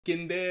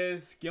¿Quién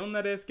des? ¿Qué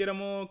onda des? けど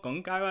も、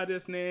今回は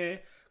です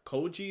ね、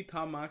Koji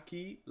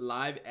Tamaki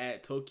live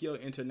at Tokyo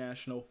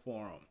International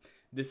Forum.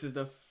 This is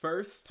the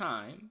first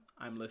time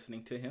I'm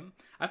listening to him.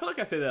 I feel like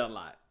I say that a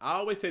lot. I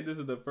always say this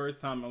is the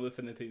first time I'm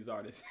listening to these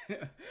artists.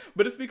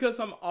 But it's because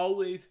I'm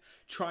always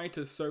trying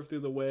to surf through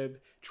the web,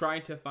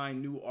 trying to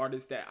find new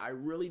artists that I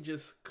really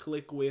just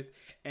click with.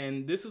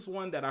 And this is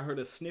one that I heard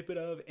a snippet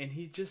of, and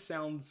he just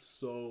sounds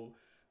so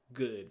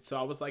good. So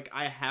I was like,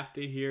 I have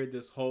to hear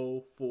this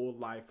whole full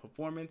live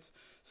performance.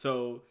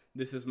 So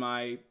this is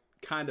my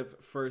kind of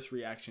first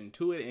reaction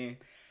to it, and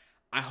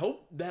I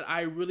hope that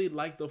I really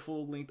like the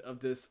full length of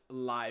this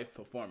live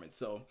performance.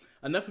 So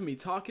enough of me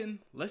talking,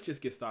 let's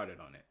just get started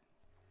on it.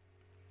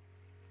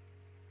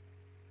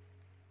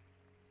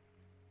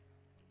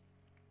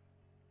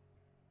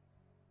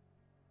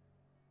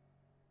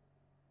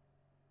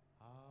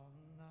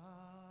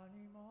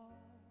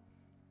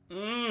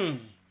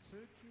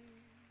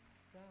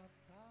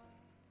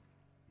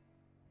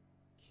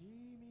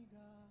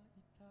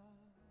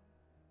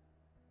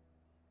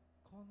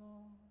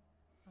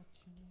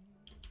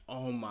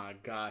 Oh my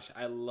gosh,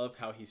 I love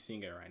how he's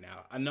singing right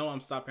now. I know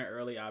I'm stopping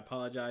early, I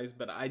apologize,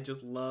 but I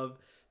just love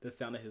the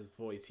sound of his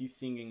voice. He's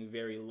singing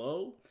very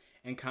low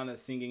and kind of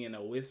singing in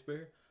a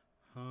whisper.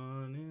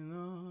 On and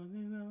on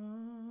and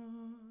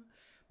on.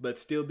 But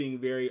still being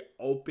very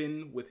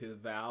open with his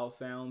vowel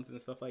sounds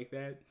and stuff like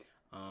that.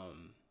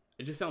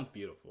 It just sounds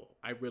beautiful.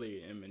 I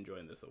really am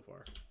enjoying this so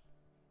far.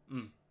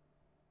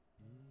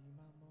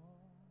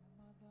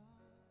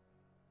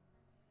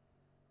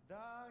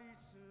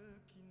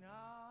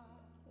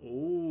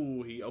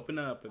 Ooh, he opened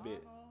up a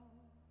bit.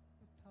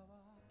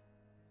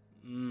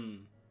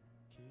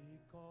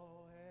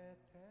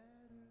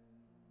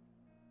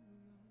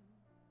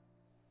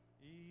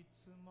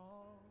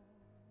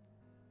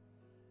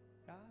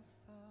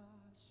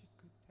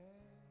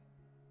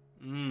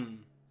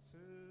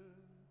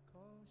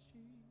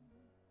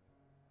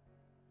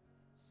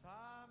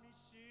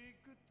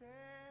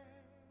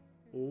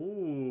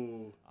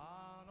 Ooh.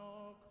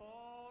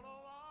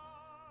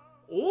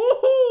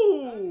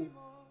 Ooh.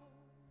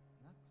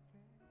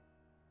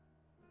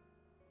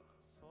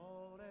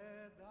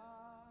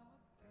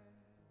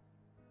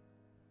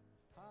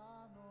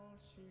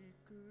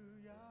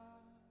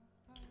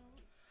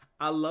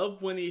 I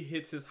love when he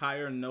hits his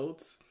higher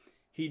notes.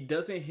 He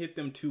doesn't hit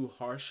them too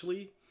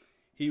harshly.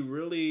 He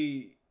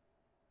really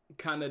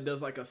kind of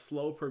does like a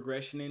slow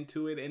progression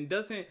into it and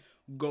doesn't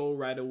go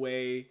right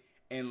away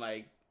and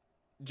like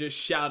just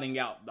shouting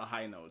out the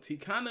high notes. He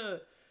kind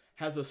of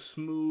has a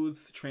smooth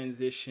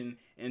transition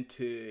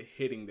into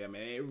hitting them,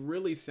 and it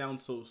really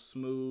sounds so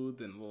smooth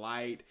and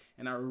light,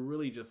 and I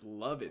really just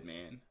love it,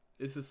 man.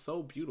 This is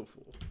so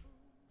beautiful.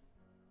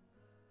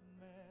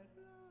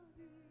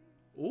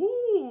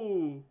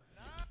 Ooh,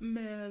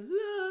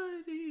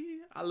 melody.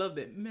 I love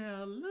that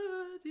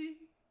melody.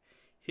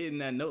 Hitting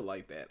that note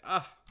like that.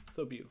 Ah,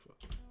 so beautiful.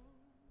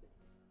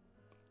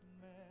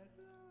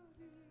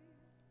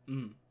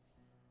 Ooh.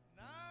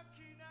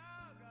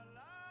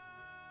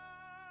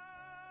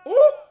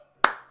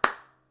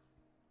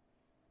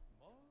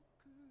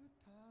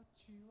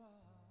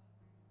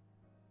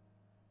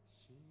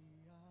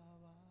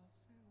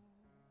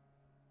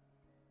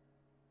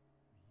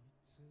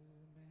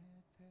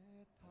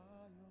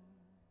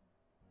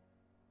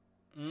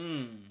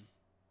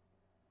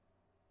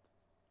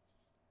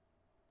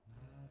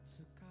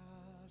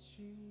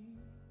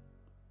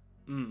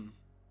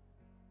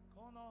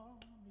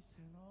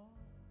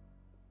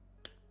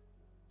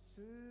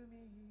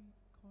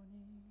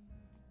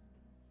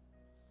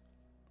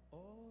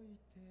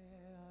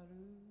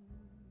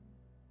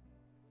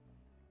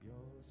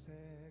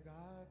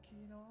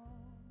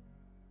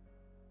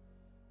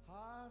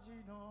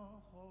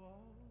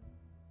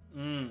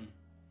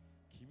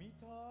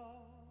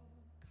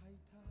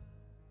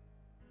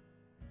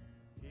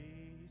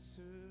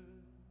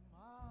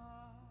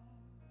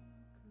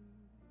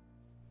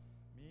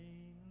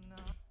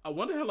 I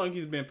wonder how long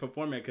he's been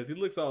performing, because he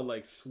looks all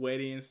like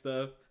sweaty and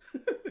stuff.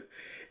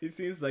 It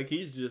seems like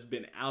he's just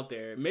been out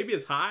there. Maybe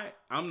it's hot,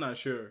 I'm not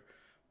sure,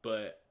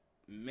 but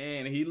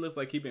man, he looks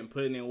like he's been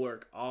putting in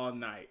work all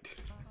night.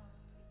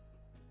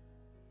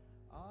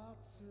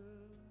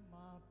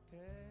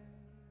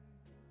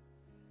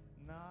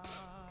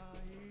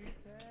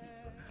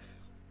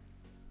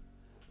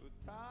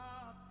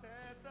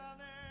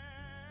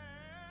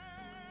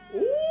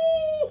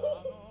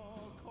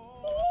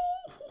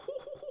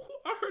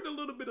 I heard a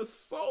little bit of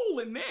soul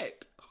in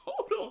that.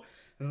 Hold on.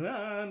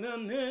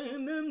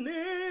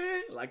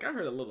 Like I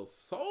heard a little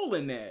soul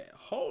in that.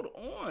 Hold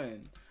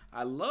on.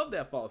 I love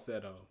that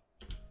falsetto.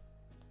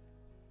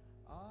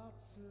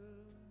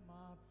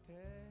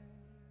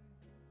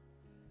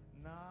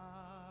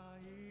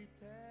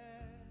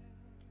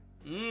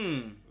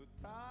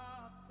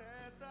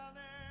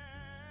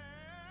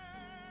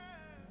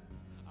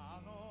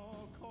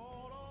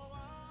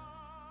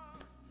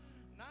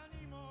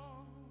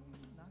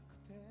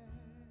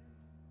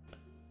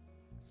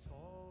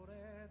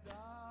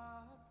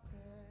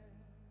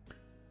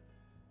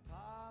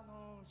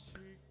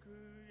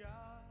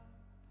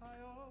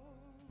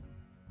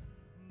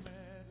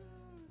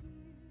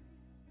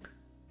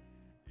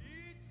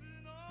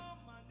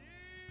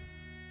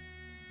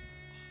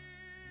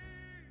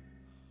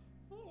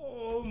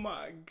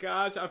 my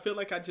gosh. I feel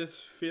like I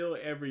just feel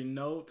every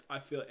note. I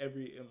feel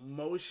every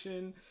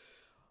emotion.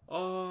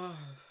 Oh,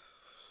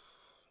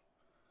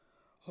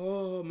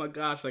 oh my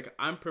gosh. Like,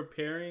 I'm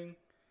preparing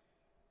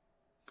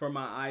for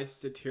my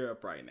eyes to tear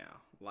up right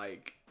now.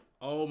 Like,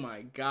 oh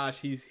my gosh.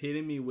 He's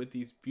hitting me with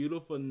these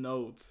beautiful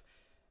notes.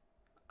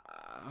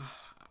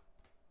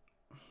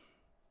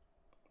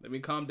 Let me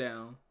calm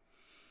down.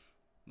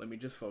 Let me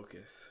just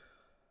focus.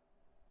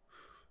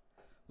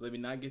 Let me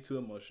not get too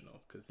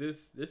emotional, because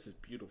this is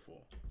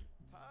beautiful.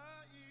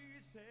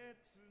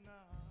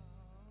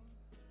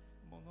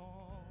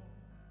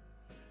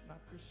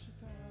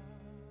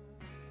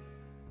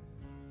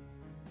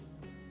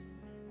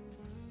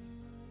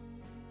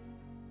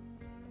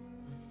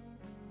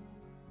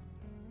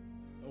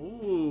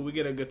 Ooh, we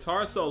get a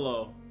guitar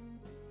solo.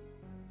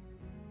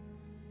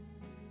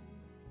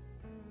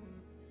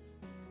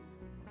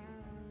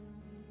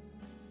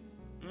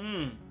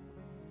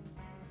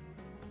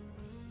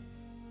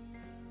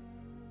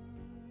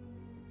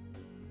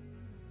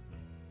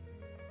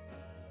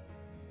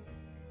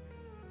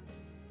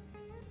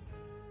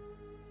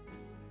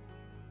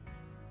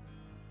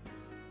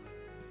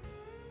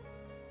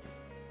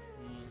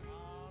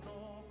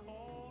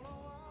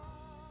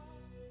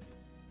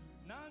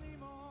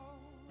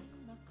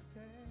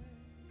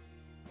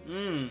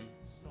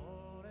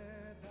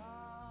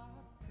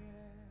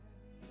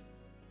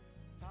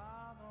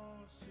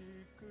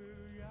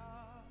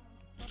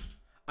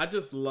 I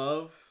just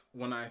love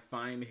when I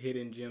find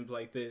hidden gems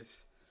like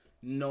this.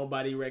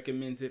 Nobody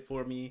recommends it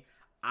for me.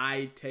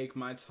 I take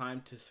my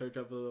time to search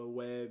up the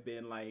web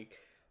and like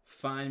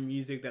find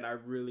music that I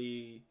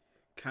really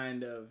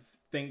kind of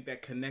think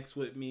that connects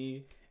with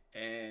me,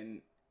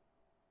 and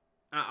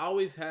I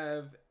always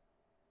have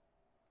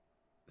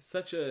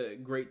such a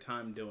great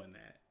time doing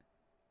that.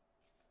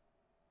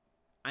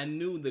 I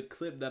knew the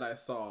clip that I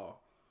saw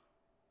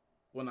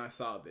when I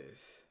saw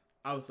this.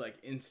 I was like,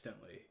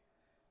 instantly,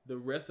 the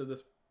rest of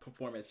this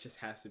performance just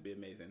has to be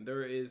amazing.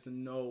 There is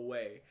no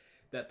way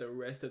that the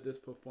rest of this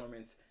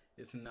performance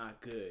is not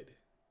good.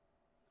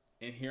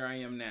 And here I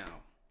am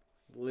now,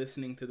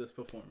 listening to this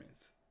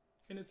performance,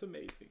 and it's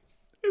amazing.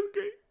 It's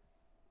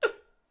great.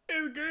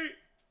 It's great.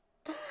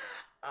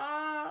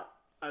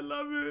 I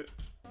love it.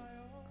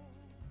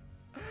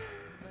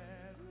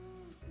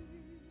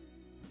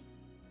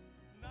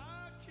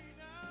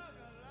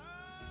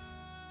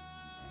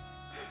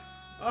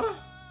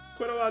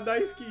 Korewa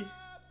daisuki.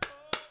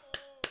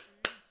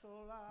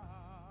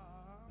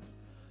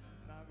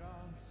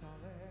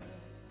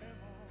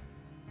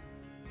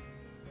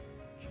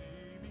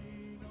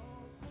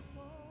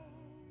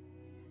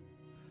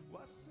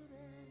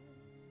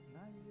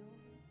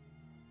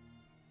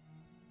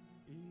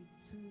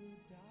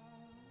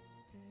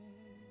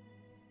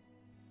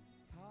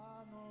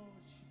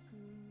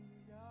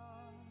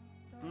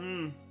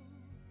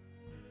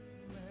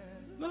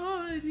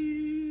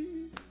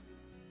 Melody.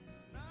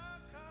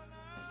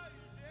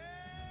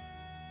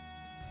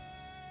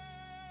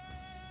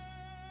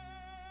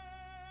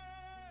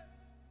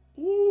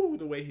 Ooh,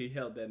 the way he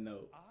held that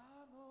note.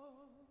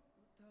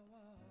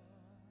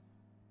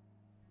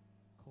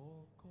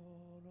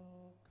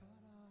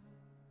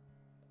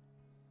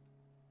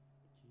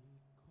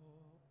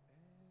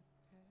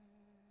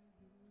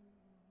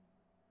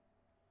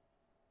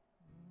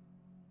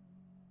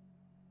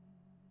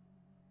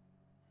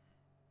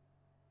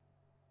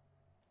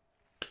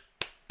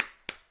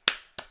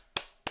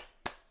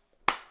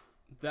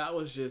 That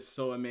was just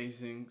so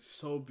amazing,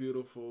 so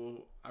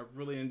beautiful. I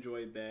really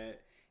enjoyed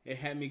that. It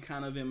had me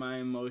kind of in my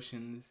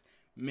emotions.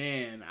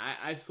 Man,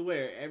 I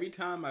swear, every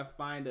time I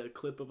find a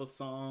clip of a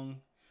song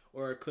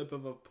or a clip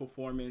of a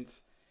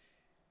performance,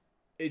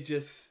 it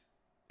just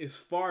is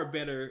far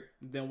better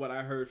than what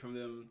I heard from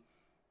them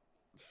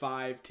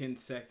 5-10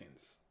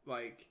 seconds.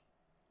 Like,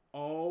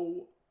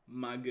 oh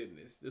my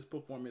goodness, this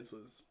performance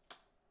was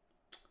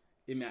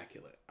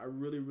immaculate. I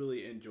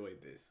really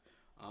enjoyed this.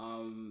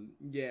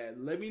 Yeah,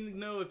 let me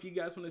know if you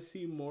guys want to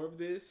see more of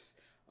this.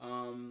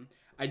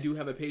 I do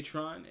have a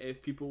Patreon.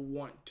 If people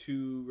want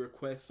to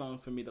request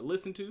songs for me to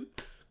listen to,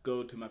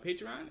 go to my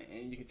Patreon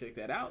and you can check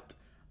that out.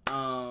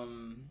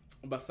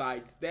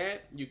 Besides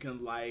that, you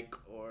can like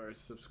or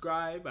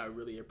subscribe. I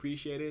really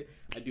appreciate it.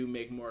 I do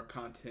make more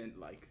content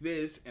like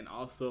this, and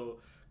also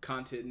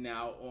content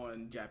now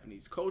on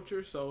Japanese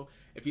culture. So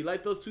if you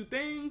like those two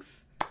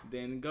things,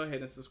 then go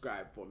ahead and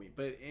subscribe for me.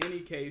 But in any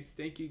case,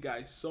 thank you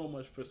guys so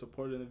much for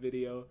supporting the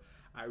video.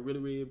 I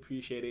really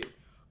appreciate it.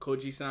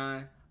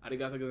 Koji-san,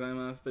 arigatou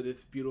gozaimasu for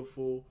this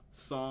beautiful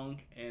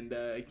song. And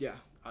yeah,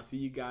 I'll see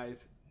you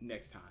guys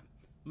next time.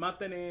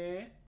 Mata ne!